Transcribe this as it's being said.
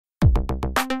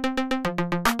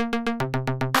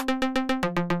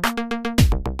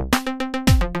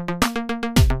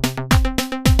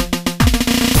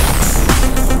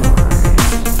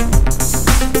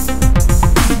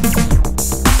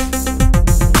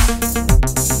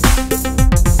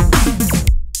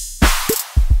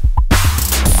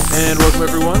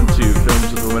Welcome everyone to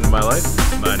Films with the Women in My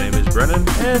Life. My name is Brennan,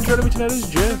 and joining me tonight is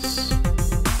Jess.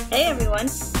 Hey everyone.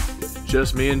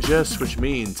 Just me and Jess, which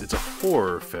means it's a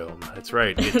horror film. That's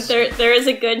right. There is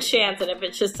a good chance, and if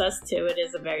it's just us two, it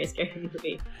is a very scary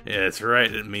movie. Yeah, that's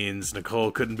right. It means Nicole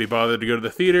couldn't be bothered to go to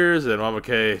the theaters, and Mama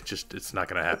Kay, it's not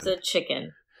going to happen. It's a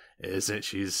chicken. Isn't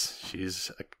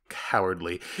she's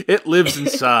cowardly. It lives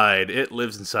inside. It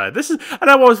lives inside. This is, and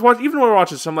I always watch, even when we're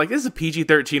watching some, like, this is a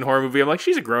PG-13 horror movie. I'm like,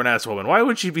 she's a grown-ass woman. Why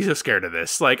would she be so scared of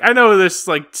this? Like, I know this,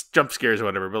 like, jump scares or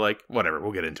whatever, but, like, whatever,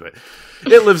 we'll get into it.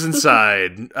 It lives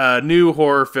inside. New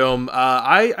horror film.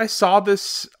 I saw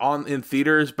this in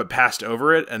theaters, but passed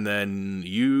over it, and then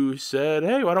you said,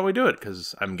 hey, why don't we do it?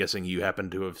 Because I'm guessing you happen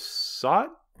to have saw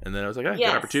it, and then I was like, good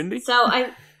opportunity. So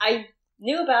I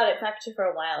knew about it actually for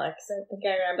a while, because I think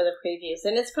I remember the previews,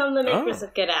 and it's from the makers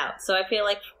of Get Out. So I feel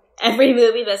like every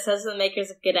movie that says the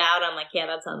makers of Get Out, I'm like, yeah,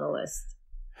 that's on the list.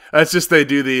 That's just, they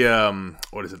do the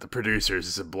what is it? The producers.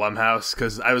 Is it Blumhouse?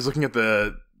 Because I was looking at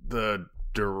the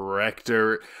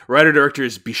writer-director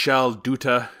is Bishal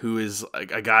Dutta, who is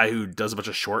like a guy who does a bunch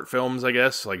of short films, I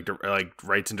guess, like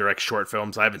writes and directs short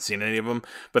films. I haven't seen any of them,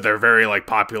 but they're very like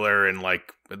popular and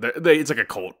like it's like a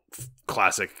cult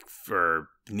classic for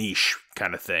niche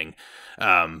kind of thing.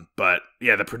 But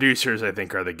yeah, the producers I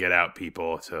think are the Get Out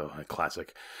people, so a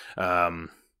classic.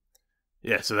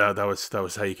 Yeah, so that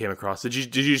was how you came across. Did you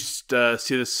just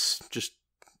see this? Just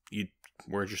you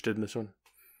were interested in this one?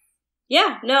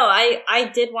 Yeah, no,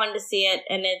 I did want to see it,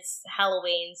 and it's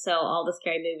Halloween, so all the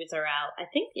scary movies are out. I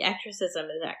think The Exorcism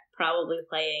is probably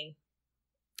playing.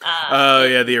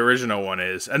 Yeah, the original one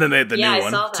is, and then they had the new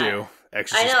one too.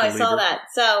 Exorcist I know, Believer. I saw that.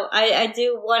 So I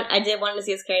did want to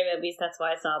see scary movies. That's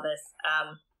why I saw this.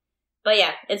 But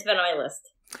yeah, it's been on my list.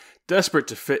 Desperate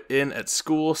to fit in at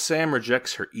school, Sam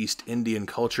rejects her East Indian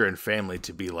culture and family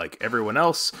to be like everyone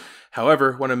else.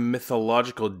 However, when a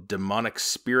mythological demonic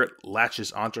spirit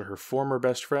latches onto her former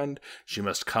best friend, she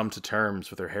must come to terms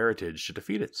with her heritage to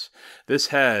defeat it. This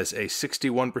has a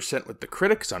 61% with the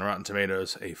critics on Rotten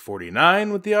Tomatoes, a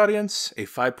 49% with the audience, a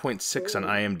 5.6 on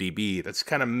IMDb. That's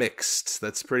kind of mixed.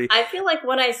 That's pretty... I feel like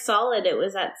when I saw it, it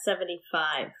was at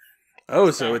 75. Oh,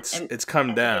 so it's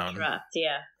come down. It dropped,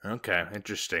 yeah. Okay,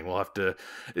 interesting. We'll have to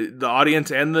the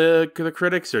audience and the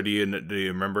critics, or do you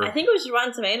remember? I think it was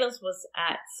Rotten Tomatoes was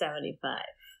at 75.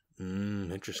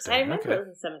 Interesting. I remember it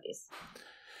was in the 70s.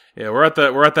 Yeah, we're at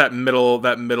that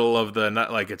middle of the,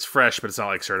 not like it's fresh, but it's not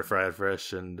like certified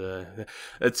fresh, and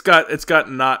it's got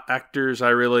not actors I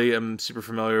really am super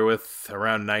familiar with.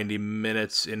 Around 90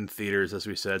 minutes in theaters, as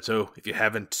we said. So if you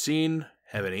haven't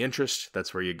have any interest,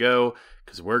 that's where you go,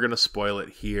 because we're going to spoil it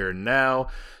here now.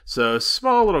 So,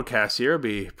 small little cast here, will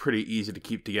be pretty easy to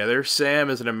keep together. Sam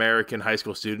is an American high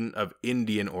school student of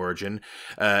Indian origin,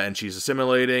 and she's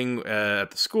assimilating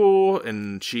at the school,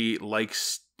 and she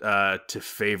likes to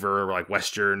favor like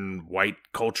Western white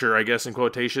culture, I guess, in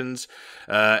quotations,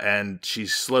 and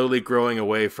she's slowly growing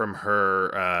away from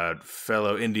her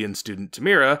fellow Indian student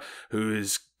Tamira,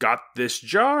 who's got this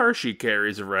jar she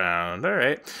carries around. All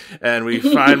right. And we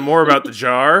find more about the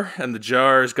jar, and the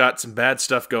jar's got some bad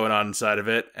stuff going on inside of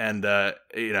it. And,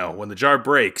 when the jar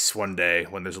breaks one day,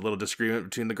 when there's a little disagreement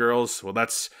between the girls, well,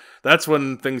 that's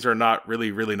when things are not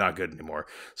really, really not good anymore.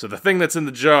 So the thing that's in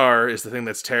the jar is the thing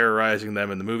that's terrorizing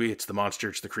them in the movie. It's the monster,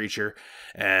 it's the creature.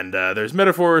 And there's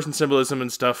metaphors and symbolism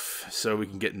and stuff, so we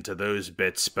can get into those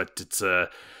bits, but it's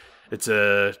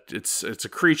a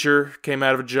creature, came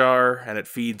out of a jar, and it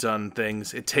feeds on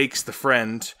things. It takes the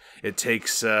friend. It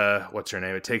takes what's her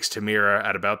name? It takes Tamira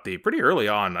at about the pretty early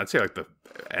on. I'd say like the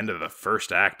end of the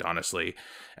first act, honestly.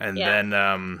 And then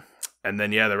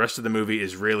the rest of the movie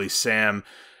is really Sam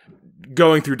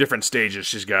going through different stages.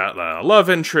 She's got a love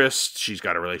interest. She's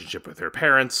got a relationship with her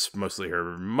parents, mostly her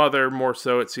mother more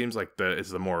so. It seems like is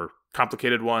the more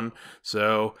complicated one.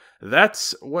 So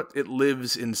that's what It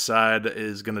Lives Inside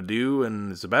is going to do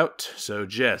and is about. So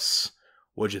Jess,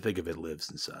 what'd you think of It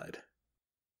Lives Inside?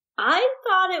 I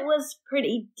thought it was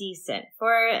pretty decent.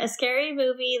 For a scary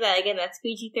movie that's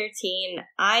PG-13,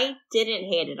 I didn't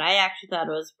hate it. I actually thought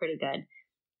it was pretty good.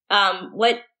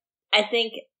 What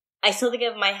I still think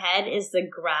of in my head is the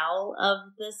growl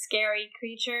of the scary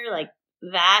creature. Like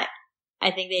that,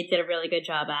 I think they did a really good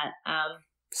job at.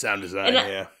 Sound design,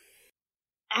 yeah.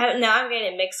 Now I'm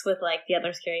getting it mixed with like the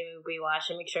other scary movie we watched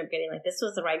and make sure I'm getting like this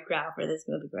was the right growl for this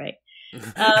movie, right?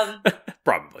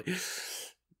 Probably.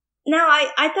 No,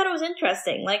 I thought it was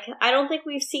interesting. Like I don't think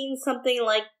we've seen something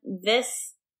like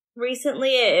this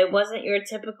recently. It wasn't your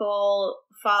typical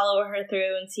follow her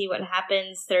through and see what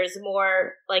happens. There's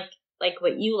more like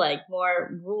what you like, more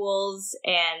rules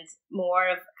and more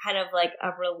of kind of like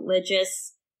a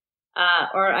religious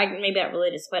maybe not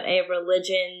religious, but a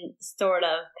religion sort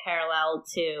of parallel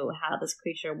to how this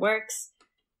creature works.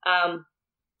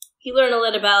 You learn a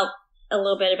little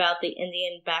bit about the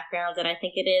Indian background, and I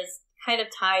think it is kind of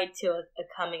tied to a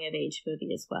coming of age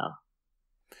movie as well.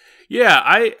 Yeah,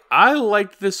 I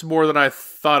liked this more than I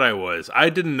thought I was. I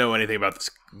didn't know anything about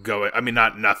this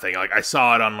nothing. Like, I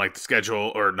saw it on, like, the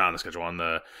schedule, or not on the schedule, on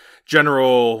the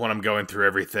general, when I'm going through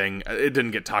everything. It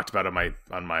didn't get talked about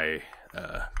on my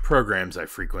programs I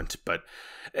frequent, but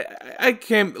I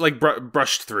came, like,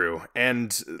 brushed through,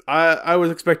 and I was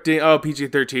expecting,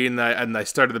 PG-13, and I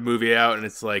started the movie out, and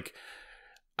it's like,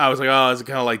 I was like, oh, is it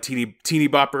kind of like teeny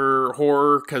bopper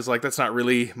horror? Because, like, that's not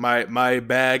really my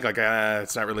bag. Like,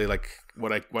 it's not really, like,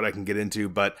 what I can get into.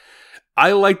 But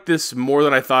I liked this more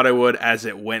than I thought I would as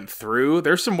it went through.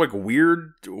 There's some, like,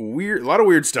 weird, a lot of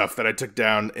weird stuff that I took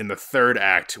down in the third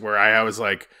act, where I was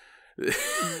like,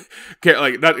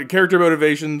 like, not character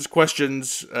motivations,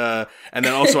 questions, and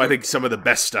then also I think some of the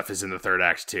best stuff is in the third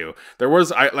act too. There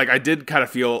was I did kind of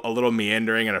feel a little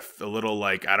meandering and a little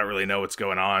like I don't really know what's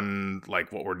going on,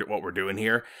 like what we're doing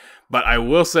here. But I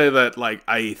will say that, like,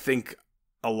 I think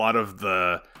a lot of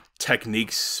the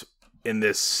techniques in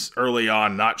this early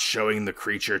on, not showing the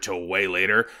creature till way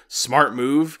later, smart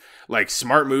move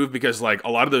because, like,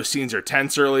 a lot of those scenes are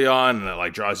tense early on, and it,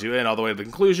 like, draws you in all the way to the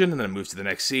conclusion, and then it moves to the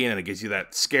next scene, and it gives you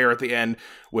that scare at the end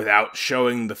without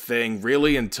showing the thing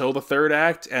really until the third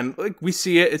act. And, like, we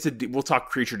see it. We'll talk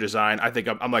creature design. I think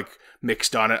I'm like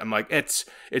mixed on it. I'm like, it's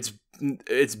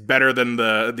better than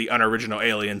the unoriginal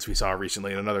aliens we saw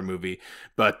recently in another movie,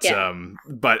 but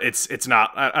it's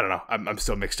not. I don't know. I'm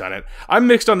still mixed on it. I'm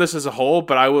mixed on this as a whole,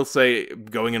 but I will say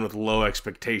going in with low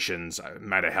expectations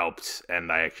might have helped, and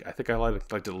I think I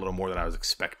liked it a little more than I was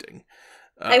expecting.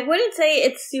 I wouldn't say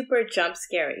it's super jump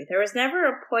scary. There was never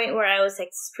a point where I was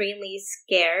extremely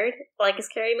scared, like a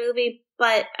scary movie,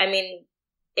 but I mean,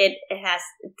 it is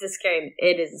a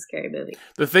scary movie.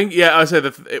 The thing, yeah, I would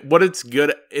say what it's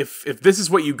good, if this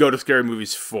is what you go to scary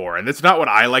movies for, and it's not what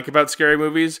I like about scary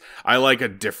movies. I like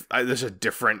there's a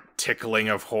different tickling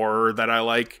of horror that I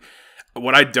like.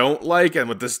 What I don't like, and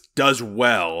what this does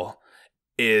well,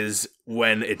 is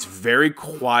when it's very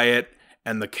quiet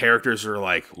and the characters are,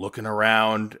 like, looking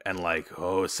around and, like,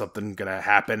 oh, is something gonna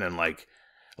happen? And, like,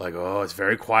 oh, it's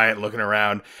very quiet, looking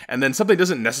around, and then something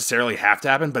doesn't necessarily have to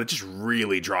happen, but it just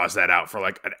really draws that out for,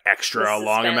 like, an extra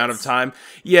long amount of time.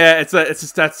 Yeah, it's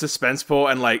that suspense pull,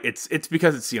 and, like, it's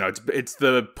because it's, you know, it's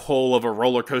the pull of a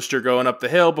roller coaster going up the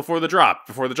hill before the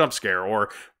jump scare, or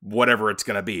whatever it's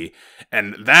gonna be.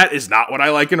 And that is not what I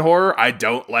like in horror. I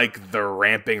don't like the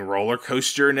ramping roller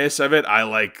coaster-ness of it. I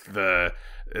like the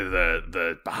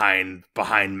behind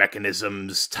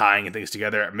mechanisms tying and things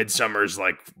together. Midsummer's,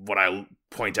 like, what I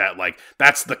point at, like,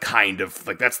 that's the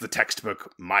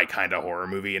textbook my kind of horror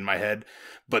movie in my head.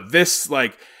 But this,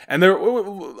 like, and I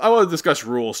want to discuss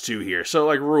rules too here. So,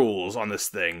 like, rules on this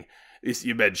thing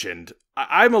you mentioned,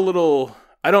 I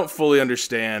don't fully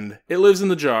understand. It lives in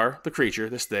the jar, the creature,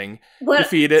 this thing. You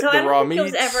feed it the raw meat. So I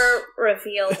don't think it was ever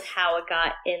revealed how it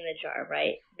got in the jar,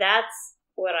 right? That's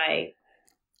what I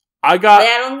got.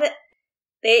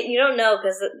 You don't know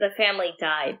because the family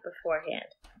died beforehand.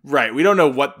 Right, we don't know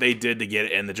what they did to get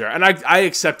it in the jar. And I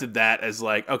accepted that as,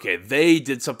 like, okay, they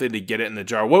did something to get it in the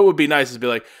jar. What would be nice is be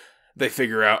like, they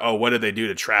figure out, oh, what did they do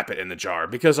to trap it in the jar?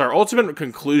 Because our ultimate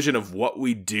conclusion of what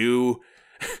we do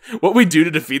to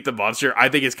defeat the monster, I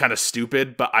think is kind of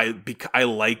stupid, but I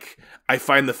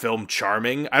find the film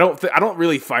charming. I don't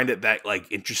really find it that, like,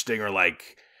 interesting or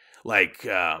like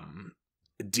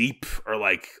deep, or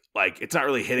like it's not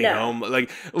really hitting home, like,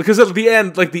 because at the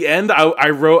end I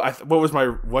wrote,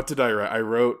 what did I write? I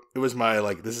wrote, it was my,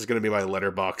 like, this is gonna be my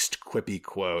letterboxed quippy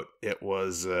quote. It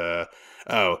was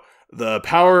the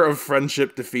power of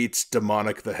friendship defeats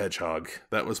Demonic the Hedgehog.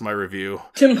 That was my review.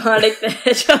 Demonic the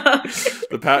Hedgehog.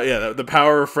 the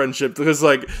power of friendship, because,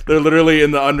 like, they're literally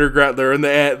in the underground, they're in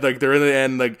the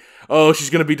end, like, oh, she's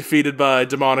gonna be defeated by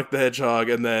Demonic the Hedgehog,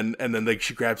 and then like,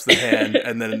 she grabs the hand,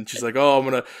 and then she's like,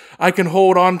 oh, I can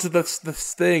hold on to this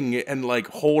thing and, like,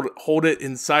 hold it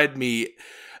inside me.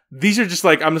 These are just,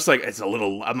 like, I'm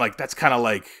like, that's kind of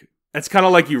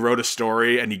like you wrote a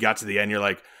story and you got to the end, you're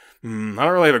like, I don't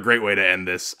really have a great way to end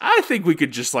this. I think we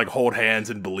could just, like, hold hands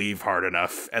and believe hard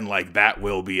enough, and, like, that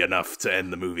will be enough to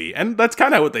end the movie. And that's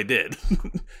kind of what they did.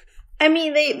 I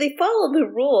mean, they followed the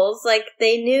rules. Like,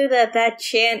 they knew that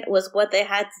chant was what they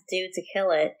had to do to kill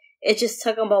it. It just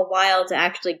took them a while to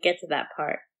actually get to that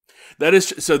part. That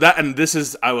is so. And this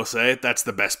is, I will say, that's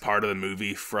the best part of the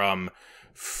movie. From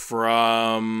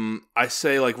I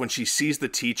say, like, when she sees the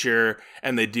teacher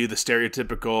and they do the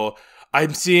stereotypical,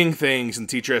 I'm seeing things, and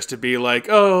the teacher has to be like,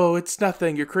 oh, it's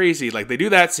nothing, you're crazy. Like, they do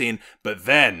that scene, but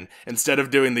then, instead of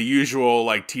doing the usual,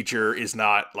 like, teacher is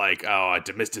not, like, oh,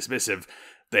 dismissive,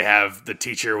 they have the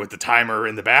teacher with the timer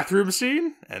in the bathroom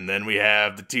scene, and then we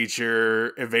have the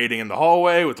teacher evading in the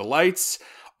hallway with the lights.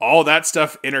 All that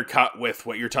stuff intercut with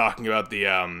what you're talking about,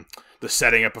 the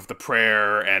setting up of the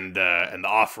prayer and the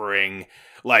offering.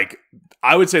 Like,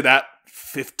 I would say that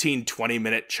 15-20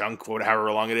 minute chunk,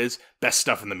 however long it is, best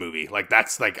stuff in the movie. Like,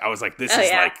 that's like, I was like, this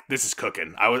is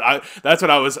cooking. That's what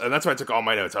I was, and that's why I took all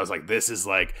my notes. I was like, this is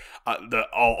like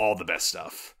all the best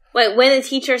stuff. Wait, when the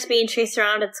teacher's being chased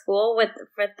around at school with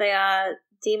the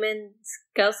demon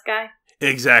ghost guy?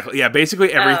 Exactly. Yeah,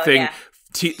 basically everything.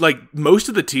 Like, most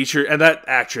of the teacher and that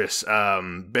actress,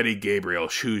 Betty Gabriel,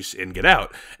 who's in Get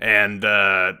Out, and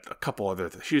a couple other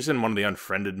she's in one of the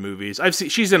Unfriended movies.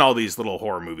 She's in all these little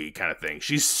horror movie kind of things.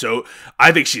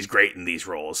 I think she's great in these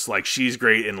roles. Like, she's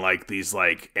great in like these,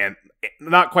 like, and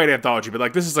not quite anthology, but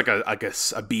like, this is like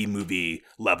a B movie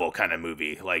level kind of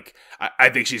movie. Like, I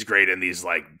think she's great in these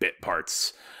like bit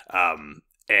parts.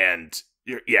 And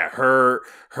yeah, her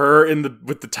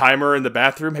with the timer in the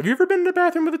bathroom. Have you ever been in a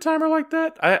bathroom with a timer like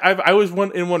that? I was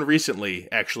in one recently,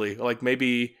 actually, like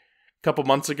maybe a couple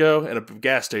months ago at a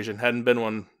gas station. Hadn't been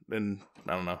one in,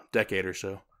 I don't know, decade or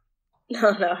so.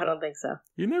 No, I don't think so.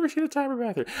 You've never seen a timer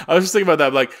bathroom? I was just thinking about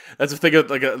that. Like, that's the thing.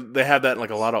 Like, they have that in like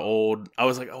a lot of old. I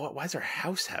was like, oh, why does our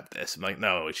house have this? I'm like,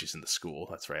 no, she's in the school.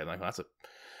 That's right. I'm like,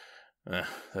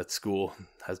 that school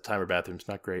has timer bathrooms.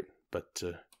 Not great, but.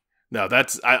 No,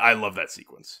 I love that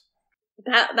sequence.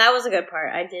 That was a good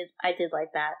part. I did like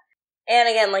that. And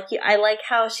again, like I like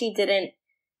how she didn't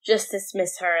just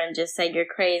dismiss her and just say you're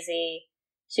crazy.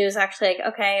 She was actually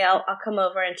like, okay, I'll come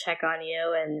over and check on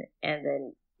you, and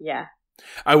then yeah.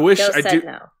 I wish Joe I said do,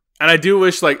 no. and I do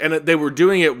wish like, and they were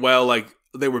doing it well, like.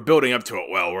 They were building up to it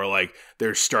well, where like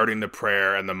they're starting the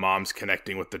prayer and the mom's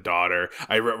connecting with the daughter.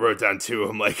 I wrote down too,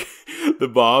 I'm like, the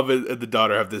mom and the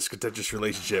daughter have this contentious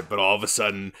relationship, but all of a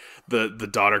sudden the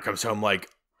daughter comes home like,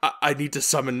 I need to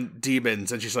summon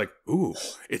demons, and she's like, ooh,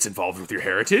 it's involved with your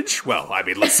heritage? Well, I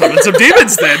mean, let's summon some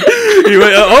demons then. You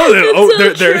went,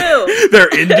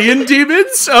 they're Indian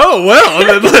demons? Oh,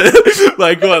 well,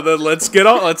 like, well, then let's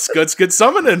get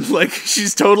summoning. Like,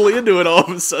 she's totally into it all of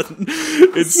a sudden.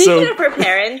 Speaking of her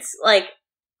parents, like,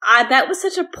 that was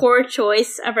such a poor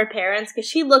choice of her parents, because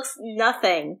she looks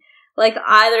nothing like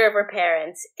either of her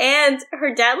parents, and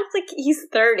her dad looks like he's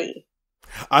 30.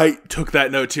 I took that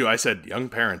note too. I said, young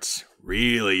parents,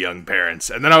 really young parents.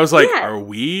 And then I was like, are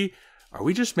we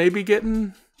just maybe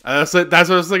getting, that's what I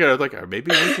was thinking. I was like,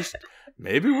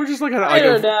 maybe we're just looking at, like, I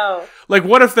don't know. Like,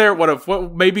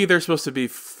 maybe they're supposed to be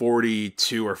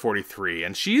 42 or 43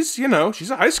 and she's a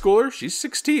high schooler. She's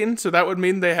 16. So that would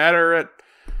mean they had her at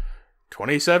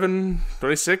 27,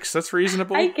 26. That's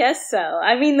reasonable. I guess so.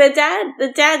 I mean, the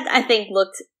dad, I think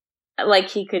looked like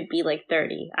he could be like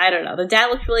 30. I don't know. The dad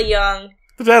looked really young.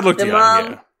 The dad looked young,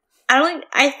 mom,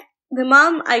 yeah. The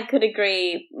mom, I could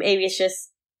agree, maybe it's just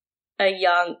a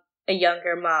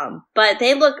younger mom. But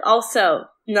they look also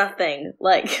nothing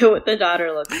like what the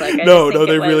daughter looks like.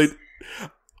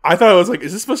 I thought it was like,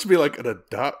 is this supposed to be like an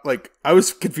adopt? Like, I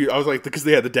was confused. I was like, because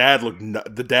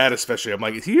the dad especially. I'm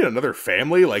like, is he in another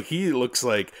family? Like, he looks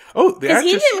like, because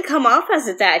he didn't come off as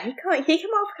a dad. He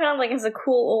came off kind of like as a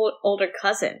cool older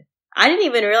cousin. I didn't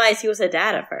even realize he was a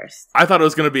dad at first. I thought it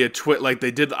was going to be a twist, like they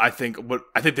did. I think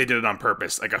they did it on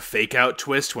purpose, like a fake out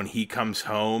twist when he comes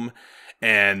home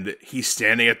and he's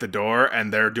standing at the door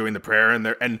and they're doing the prayer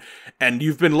and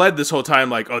you've been led this whole time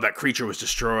like, oh, that creature was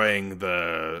destroying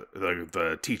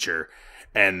the teacher,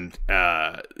 and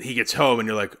he gets home and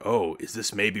you're like, oh, is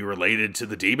this maybe related to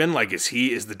the demon? Like, is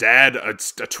the dad a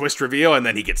twist reveal, and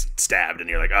then he gets stabbed and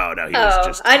you're like, oh no, he was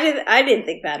just. I didn't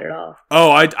think that at all.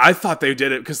 Oh, I thought they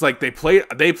did it because like they played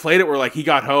it where like he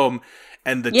got home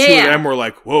and the two of them were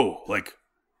like, whoa, like,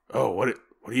 oh, what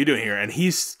are you doing here? And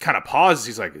he's kind of pauses.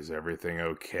 He's like, is everything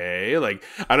okay? Like,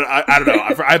 I don't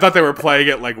know. I thought they were playing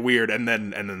it like weird, and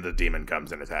then the demon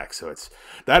comes and attacks. So it's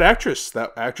that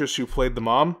actress who played the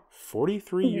mom.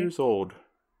 43 years old.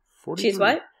 43. She's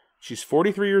what? She's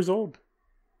 43 years old.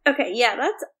 Okay, yeah,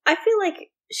 I feel like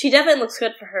she definitely looks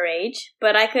good for her age,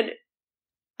 but I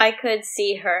could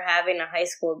see her having a high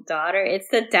school daughter. It's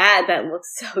the dad that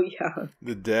looks so young.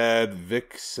 The dad,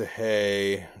 Vic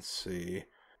Sahay. Let's see.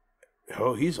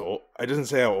 Oh, he's old. It doesn't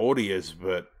say how old he is,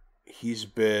 but he's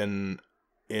been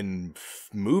in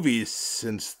movies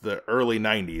since the early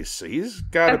 90s, so he's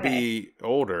got to be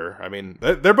older. I mean,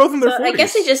 they're both in their 40s. I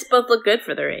guess they just both look good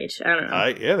for their age. I don't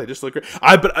know. Yeah, they just look great.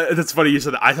 But that's funny you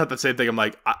said that. I thought the same thing. I'm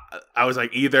like, I was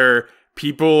like, either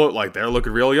people, like, they're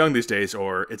looking real young these days,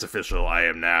 or it's official, I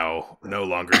am now no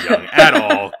longer young at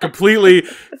all. Completely,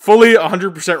 fully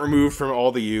 100% removed from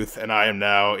all the youth, and I am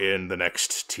now in the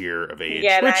next tier of age.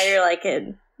 Yeah, now you're like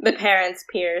in the parents'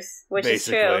 peers, which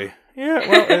basically is true. Yeah,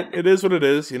 well, it is what it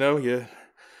is, you know. Yeah,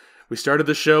 we started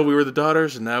the show, we were the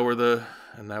daughters, and now we're the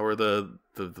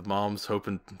moms,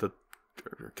 hoping that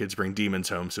our kids bring demons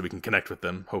home so we can connect with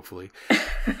them, hopefully.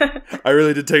 I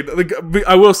really did take, like,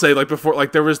 I will say, like, before,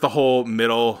 like, there was the whole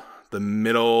middle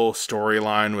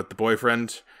storyline with the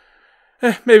boyfriend.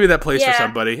 Maybe that plays for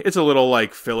somebody. It's a little,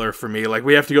 like, filler for me. Like,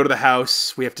 we have to go to the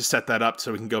house, we have to set that up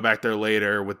so we can go back there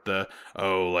later with the,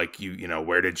 like, you know,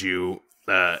 where did you,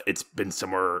 it's been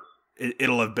somewhere,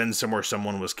 it'll have been somewhere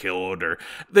someone was killed, or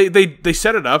they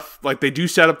set it up, like, they do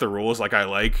set up the rules, like, I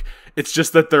like. It's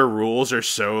just that their rules are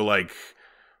so, like,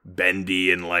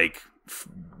 bendy and, like,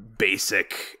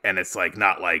 basic, and it's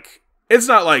not like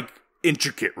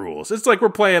intricate rules. It's like we're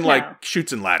playing like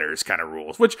shoots and ladders kind of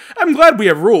rules, which I'm glad we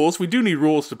have rules. We do need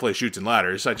rules to play shoots and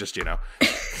ladders. I just, you know,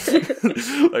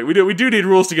 like we do need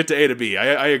rules to get to A to B.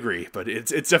 I agree, but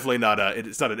it's definitely not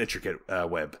it's not an intricate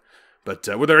web. But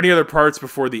were there any other parts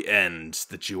before the end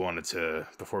that you wanted to,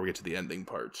 before we get to the ending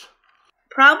part?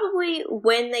 Probably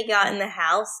when they got in the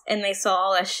house and they saw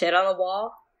all that shit on the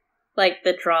wall. Like,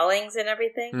 the drawings and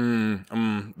everything?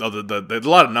 There's a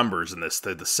lot of numbers in this.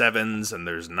 The 7s, and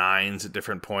there's 9s at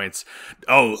different points.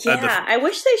 Oh, yeah, I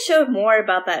wish they showed more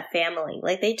about that family.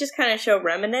 Like, they just kind of show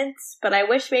remnants, but I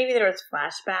wish maybe there was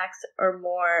flashbacks or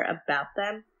more about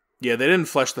them. Yeah, they didn't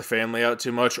flesh the family out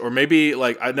too much. Or maybe,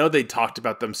 like, I know they talked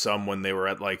about them some when they were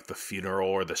at, like, the funeral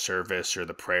or the service or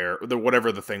the prayer, or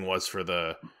whatever the thing was for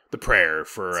the prayer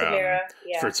for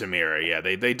Tamira. Yeah,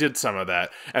 they did some of that,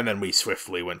 and then we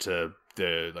swiftly went to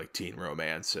the, like, teen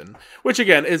romance, and which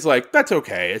again is like, that's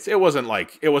okay. It wasn't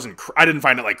I didn't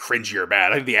find it like cringy or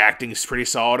bad. I think the acting is pretty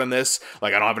solid in this.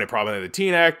 Like, I don't have any problem with the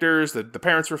teen actors. The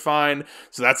parents were fine,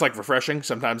 so that's like refreshing.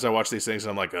 Sometimes I watch these things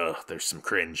and I'm like, oh, there's some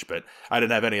cringe, but I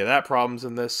didn't have any of that problems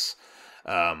in this.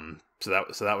 So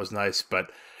that was nice.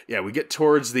 But yeah, we get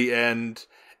towards the end,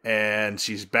 and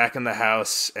she's back in the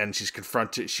house, and she's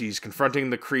confronting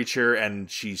the creature, and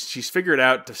she's figured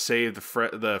out to save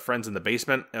the friends in the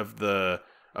basement of the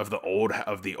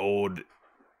old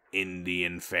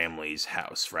Indian family's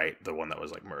house, right? The one that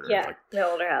was, like, murdered. Yeah, like, the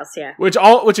older house, yeah.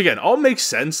 Which again all makes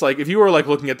sense. Like, if you were, like,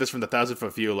 looking at this from the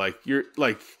 1,000-foot view, like, you're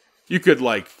like, you could,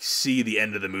 like, see the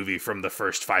end of the movie from the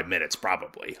first 5 minutes,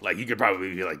 probably. Like, you could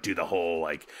probably, like, do the whole,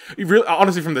 like,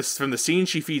 honestly, from the scene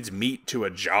she feeds meat to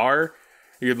a jar.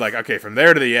 You're like, okay, from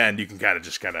there to the end, you can kind of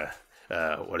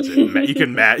what is it?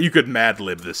 You could Mad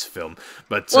Lib this film,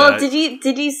 but well,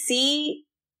 did you see?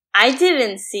 I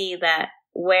didn't see that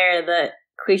where the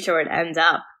creature would end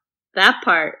up. That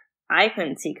part I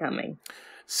couldn't see coming.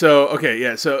 So okay,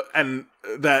 yeah. So and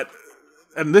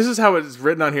this is how it's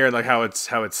written on here, and like how it's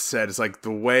said. It's like the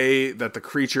way that the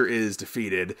creature is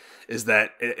defeated is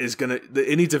that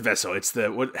it needs a vessel. It's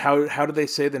how do they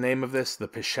say the name of this? The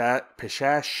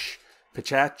Pishach. Do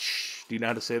you know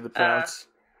how to say the pronounce?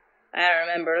 I don't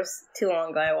remember. It was too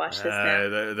long ago I watched this now.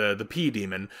 The pea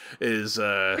demon is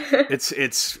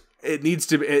it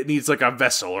needs like a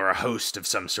vessel or a host of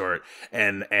some sort,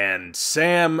 and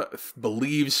Sam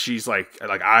believes she's like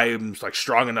I'm like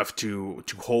strong enough to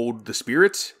hold the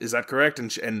spirit. Is that correct?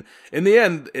 And in the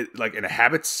end, it like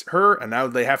inhabits her, and now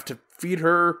they have to feed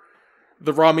her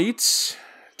the raw meats.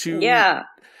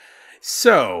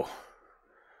 So,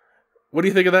 what do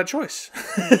you think of that choice?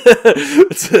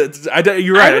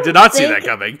 You're right. I did not see that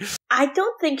coming. I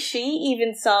don't think she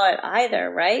even saw it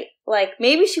either, right? Like,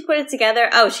 maybe she put it together.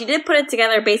 Oh, she did put it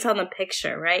together based on the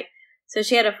picture, right? So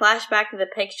she had a flashback to the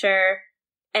picture,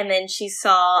 and then she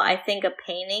saw, I think, a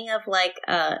painting of, like,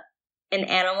 an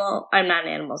animal. I'm not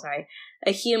an animal, sorry.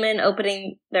 A human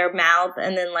opening their mouth,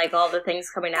 and then, like, all the things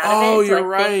coming out of it. Oh, you're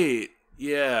right.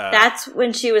 Yeah. That's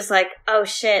when she was like, oh,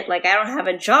 shit, like, I don't have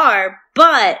a jar,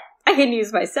 but I can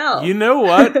use myself. You know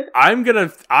what? I'm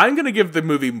gonna give the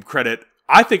movie credit.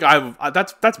 I think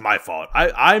that's my fault.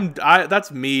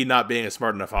 That's me not being a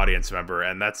smart enough audience member,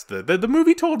 and that's the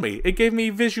movie told me. It gave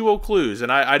me visual clues,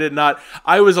 and I did not.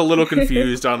 I was a little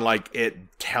confused on like it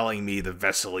telling me the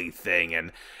vessel-y thing,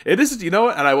 and it is, you know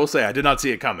what? And I will say I did not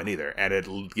see it coming either. And it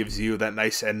gives you that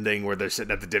nice ending where they're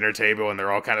sitting at the dinner table and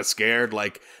they're all kind of scared.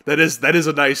 Like that is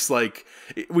a nice, like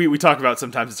we talk about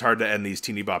sometimes it's hard to end these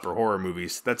teeny bopper horror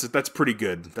movies. That's pretty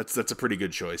good. That's a pretty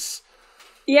good choice.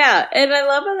 Yeah, and I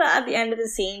love that at the end of the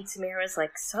scene, Tamira was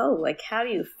like, so, like, how do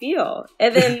you feel?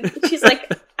 And then she's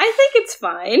like, I think it's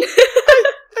fine.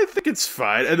 I I think it's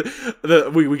fine.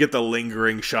 And we get the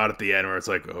lingering shot at the end where it's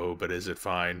like, oh, but is it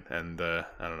fine? And I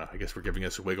don't know. I guess we're giving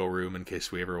us wiggle room in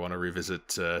case we ever want to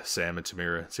revisit Sam and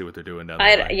Tamira and see what they're doing down the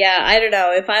line. Yeah, I don't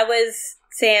know. If I was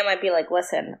Sam, I'd be like,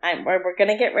 listen, we're going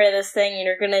to get rid of this thing, and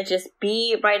you're going to just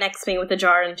be right next to me with a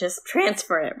jar and just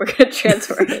transfer it. We're going to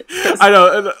transfer it. I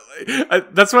know.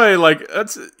 That's why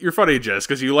you're funny, Jess,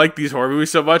 because you like these horror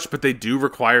movies so much, but they do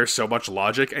require so much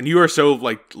logic, and you are so,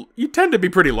 like, you tend to be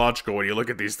pretty logical when you look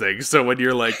at these things. So when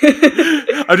you're like,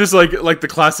 I'm just like the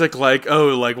classic, like,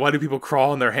 oh, like, why do people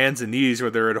crawl on their hands and knees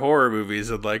when they're in horror movies?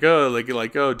 And like,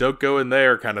 oh, don't go in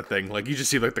there kind of thing. Like, you just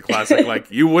see like the classic,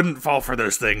 like, you wouldn't fall for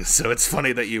those things. So it's funny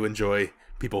that you enjoy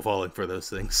people falling for those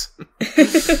things.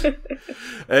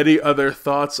 Any other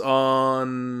thoughts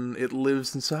on It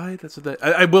Lives Inside? That's what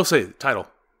I will say. Title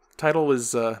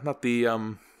was not the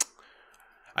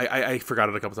I forgot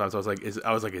it a couple times. I was like,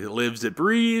 it lives, it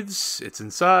breathes, it's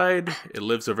inside, it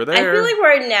lives over there. I feel like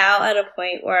we're now at a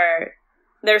point where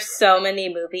there's so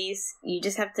many movies. You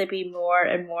just have to be more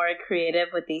and more creative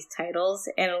with these titles,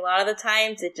 and a lot of the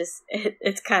times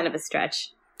it's kind of a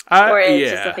stretch. Or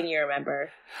it's just something you remember.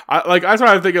 That's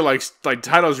why I'm thinking like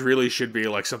titles really should be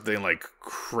like something like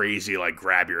crazy, like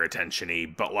grab your attention-y,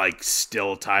 but like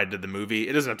still tied to the movie.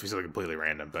 It doesn't have to be something completely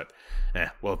random, but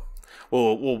well,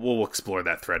 we'll explore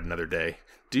that thread another day.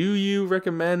 Do you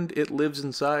recommend It Lives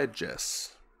Inside,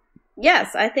 Jess?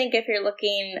 Yes, I think if you're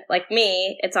looking like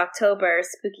me, it's October,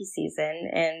 spooky season,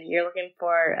 and you're looking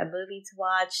for a movie to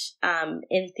watch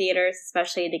in theaters,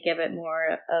 especially to give it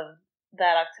more of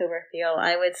that October feel,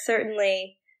 I would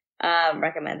certainly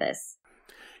recommend this.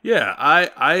 Yeah,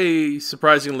 I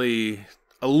surprisingly,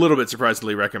 a little bit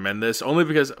surprisingly recommend this, only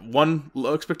because one,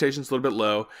 low expectations, a little bit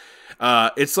low.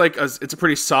 It's like it's a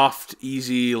pretty soft,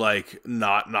 easy, like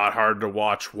not hard to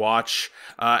watch.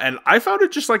 And I found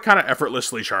it just like kind of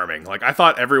effortlessly charming. Like I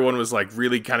thought everyone was like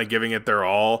really kind of giving it their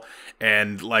all,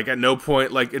 and like at no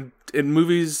point like in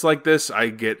movies like this,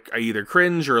 I either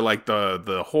cringe or like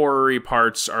the horror-y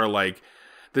parts are like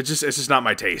it's just not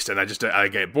my taste, and I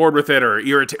get bored with it or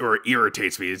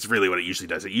irritates me. It's really what it usually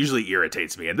does. It usually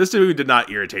irritates me, and this movie did not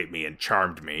irritate me and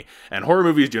charmed me. And horror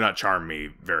movies do not charm me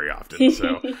very often.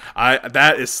 So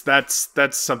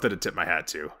that's something to tip my hat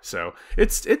to. So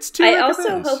it's too. I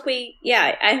also hope we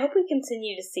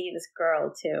continue to see this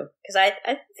girl too, because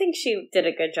I think she did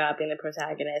a good job being the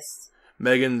protagonist.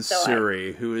 Megan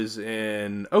Suri, who is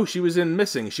in... Oh, she was in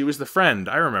Missing. She was the friend.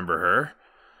 I remember her.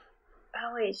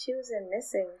 Oh, wait, she was in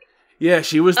Missing. Yeah,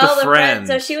 she was the friend.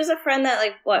 So she was a friend that,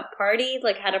 like, partied?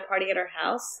 Like, had a party at her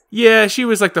house? Yeah, she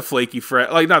was, like, the flaky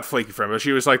friend. Like, not the flaky friend, but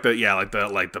she was, like,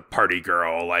 the party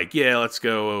girl. Like, yeah, let's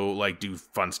go, like, do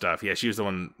fun stuff. Yeah, she was the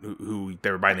one who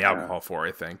they were buying the alcohol for,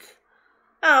 I think.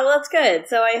 Oh, well, that's good.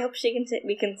 So I hope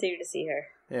we continue to see her.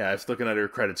 Yeah, I was looking at her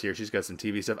credits here. She's got some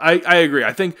TV stuff. I agree.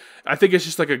 I think it's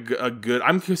just like a good.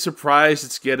 I'm surprised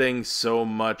it's getting so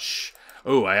much.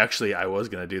 Oh, I was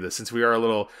gonna do this since we're a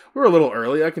little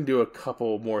early. I can do a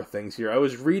couple more things here. I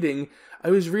was reading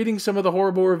some of the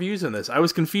horrible reviews in this. I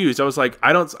was confused. I was like,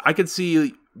 I could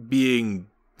see being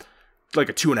like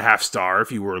a 2.5 star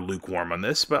if you were lukewarm on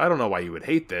this, but I don't know why you would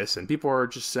hate this. And people are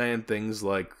just saying things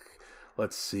like,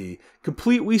 let's see.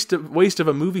 Complete waste of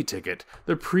a movie ticket.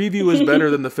 The preview is better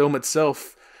than the film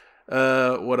itself.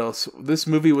 What else? This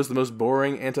movie was the most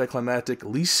boring, anticlimactic,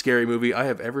 least scary movie I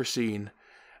have ever seen.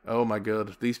 Oh my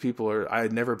god. These people are... I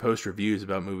never post reviews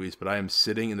about movies, but I am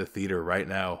sitting in the theater right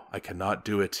now. I cannot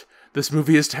do it. This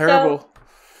movie is terrible. So,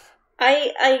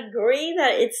 I agree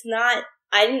that it's not...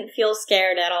 I didn't feel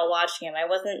scared at all watching it. I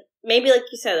wasn't... Maybe like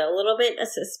you said, a little bit of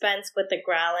suspense with the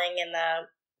growling and the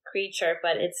creature,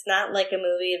 but it's not like a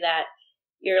movie that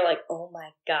you're like, oh my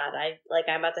god,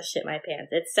 I'm about to shit my pants.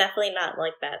 It's definitely not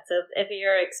like that. So if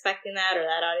you're expecting that, or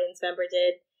that audience member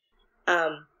did,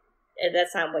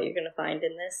 that's not what you're going to find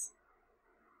in this.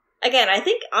 Again,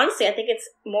 honestly, I think it's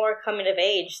more coming of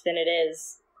age than it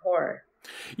is horror.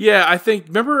 Yeah, I think,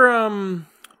 remember,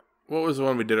 what was the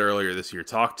one we did earlier this year?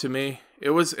 Talk to Me?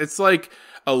 It's like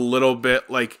a little bit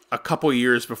like a couple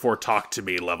years before Talk to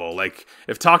Me level. Like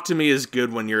if Talk to Me is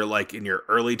good when you're like in your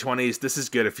early 20s, this is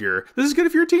good if you're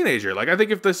a teenager. Like I think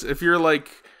if you're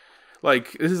like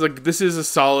this is a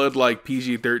solid like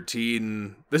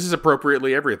PG-13. This is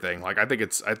appropriately everything. Like I think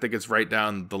it's right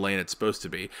down the lane it's supposed to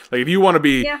be. Like if you want to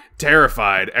be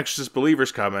terrified, Exorcist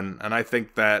Believer's coming, and I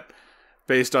think that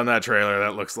based on that trailer,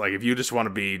 that looks like if you just want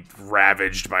to be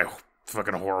ravaged by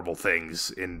fucking horrible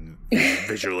things in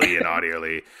visually and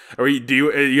audioly. Do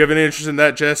you have any interest in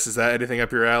that, Jess? Is that anything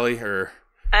up your alley, or?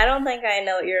 I don't think I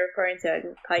know what you're referring to. I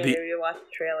just probably need to watch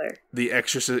the trailer. The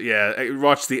Exorcist, yeah. I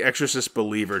watched the Exorcist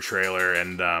Believer trailer,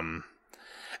 and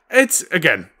It's,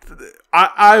 again,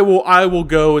 I will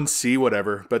go and see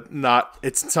whatever, but not,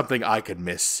 it's something I could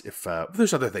miss if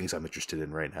there's other things I'm interested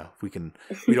in right now. We don't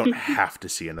have to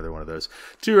see another one of those.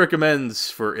 2 recommends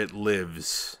for It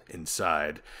Lives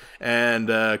Inside. And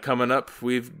coming up,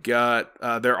 we've got,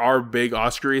 there are big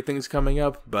Oscar-y things coming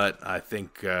up, but I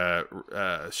think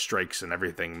strikes and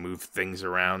everything move things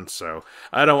around, so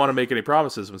I don't want to make any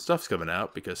promises when stuff's coming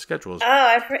out, because schedules...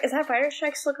 Oh, is that writer's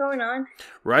strike still going on?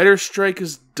 Writer's strike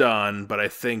is done, but I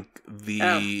think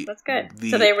that's good.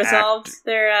 So they resolved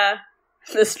their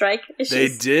the strike issues.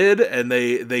 They did, and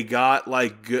they got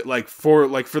good I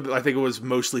think it was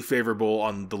mostly favorable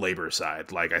on the labor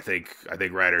side. Like I think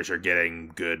writers are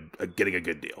getting a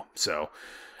good deal. So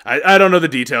I don't know the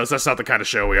details. That's not the kind of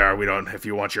show we are. We don't. If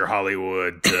you want your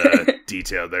Hollywood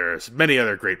detail, there's many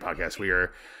other great podcasts.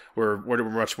 We're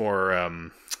much more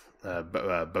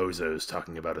bozos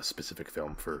talking about a specific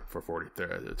film for 20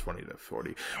 to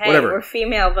 40. Hey, whatever. We're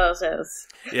female bozos.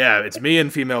 Yeah, it's me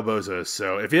and female bozos.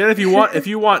 So if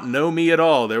you want no me at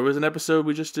all, there was an episode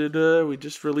we just did. We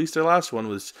just released our last one,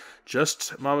 was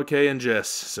just Mama Kay and Jess.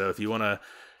 So if you want to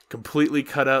completely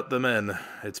cut out the men,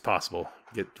 it's possible.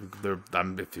 If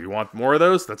you want more of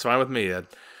those, that's fine with me. It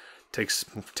takes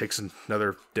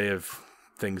another day of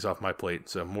things off my plate.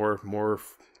 So more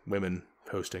women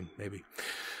hosting, maybe.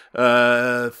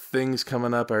 Things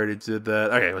coming up. I already did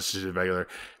that. Okay, let's just do regular.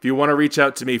 If you want to reach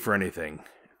out to me for anything,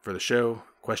 for the show,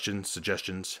 questions,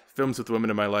 suggestions, Films with Women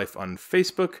in My Life on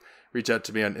Facebook. Reach out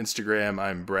to me on Instagram.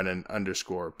 I'm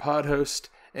Brennan_podhost.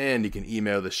 And you can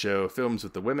email the show,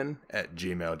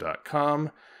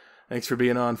 filmswiththewomen@gmail.com. Thanks for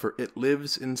being on for It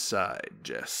Lives Inside,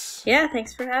 Jess. Yeah,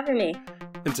 thanks for having me.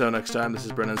 Until next time, this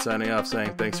is Brennan signing off,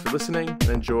 saying thanks for listening and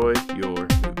enjoy your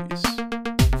movies.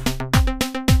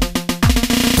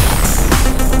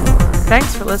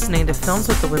 Thanks for listening to Films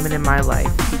with the Women in My Life.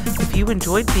 If you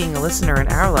enjoyed being a listener in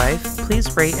our life,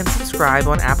 please rate and subscribe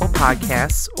on Apple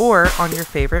Podcasts or on your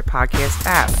favorite podcast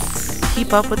app.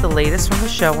 Keep up with the latest from the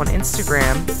show on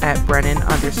Instagram at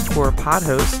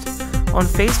Brennan_podhost, on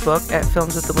Facebook at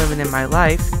Films with the Women in My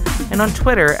Life, and on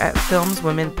Twitter at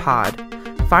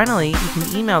FilmsWomenPod. Finally, you can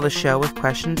email the show with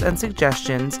questions and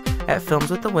suggestions at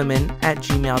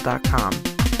filmswiththewomen@gmail.com.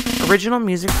 Original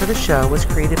music for the show was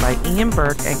created by Ian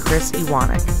Burke and Chris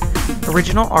Iwanek.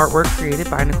 Original artwork created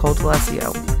by Nicole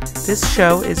D'Alessio. This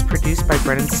show is produced by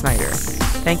Brennan Snyder.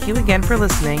 Thank you again for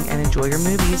listening and enjoy your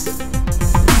movies.